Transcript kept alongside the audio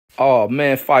Oh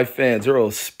man, fight fans,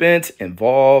 Errol Spence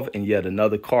involved in yet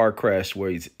another car crash where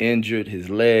he's injured his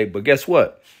leg. But guess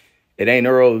what? It ain't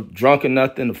Errol drunk or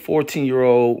nothing. The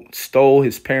 14-year-old stole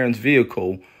his parents'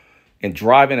 vehicle and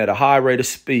driving at a high rate of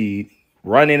speed,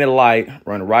 running a light,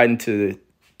 run right into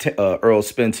Errol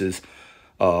Spence's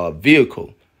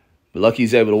vehicle. But lucky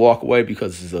he's able to walk away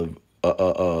because it's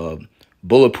a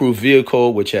bulletproof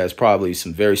vehicle, which has probably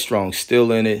some very strong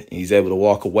steel in it. And he's able to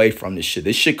walk away from this shit.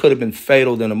 This shit could have been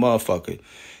fatal than a motherfucker.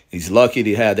 He's lucky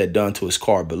to have that done to his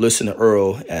car. But listen to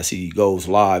Errol as he goes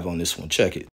live on this one.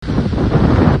 Check it.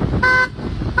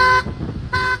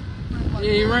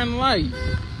 Yeah, he ran the light.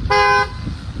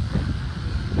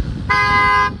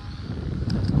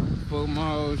 Fuck my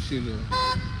whole shit up.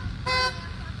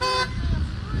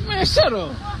 Man, shut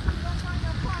up.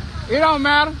 It don't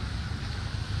matter.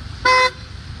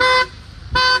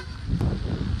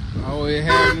 Oh, it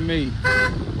happened to me.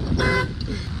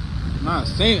 I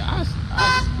seen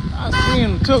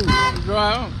him too.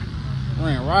 Drive,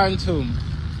 ran right into him.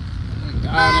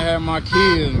 I had my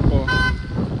kids in the car.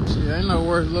 Shit, ain't no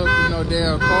worse luck than no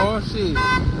damn car. Shit,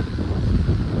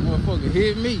 motherfucker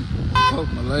hit me. Fuck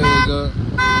my leg up.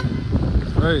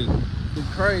 It's crazy. It's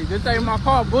crazy. This thing my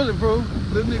car bulletproof.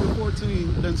 This nigga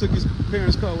 14 done took his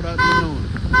parents' car without them knowing.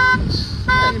 That's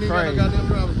He ain't crazy. got no goddamn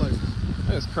driver's license.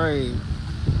 That's crazy.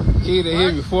 Kid that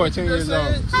hit me 14 years old.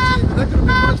 Shit, that could have been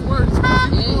much worse. He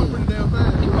was going pretty damn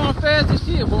fast. He going fast as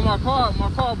shit, but my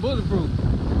car bulletproof.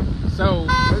 So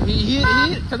he hit,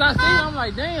 cause I seen him, I'm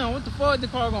like, damn, what the fuck? The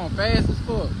car going fast as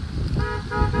fuck.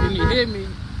 Then he hit me,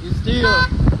 he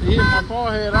hit my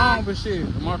car head on, but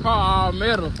shit, my car all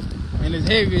metal and it's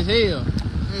heavy as hell.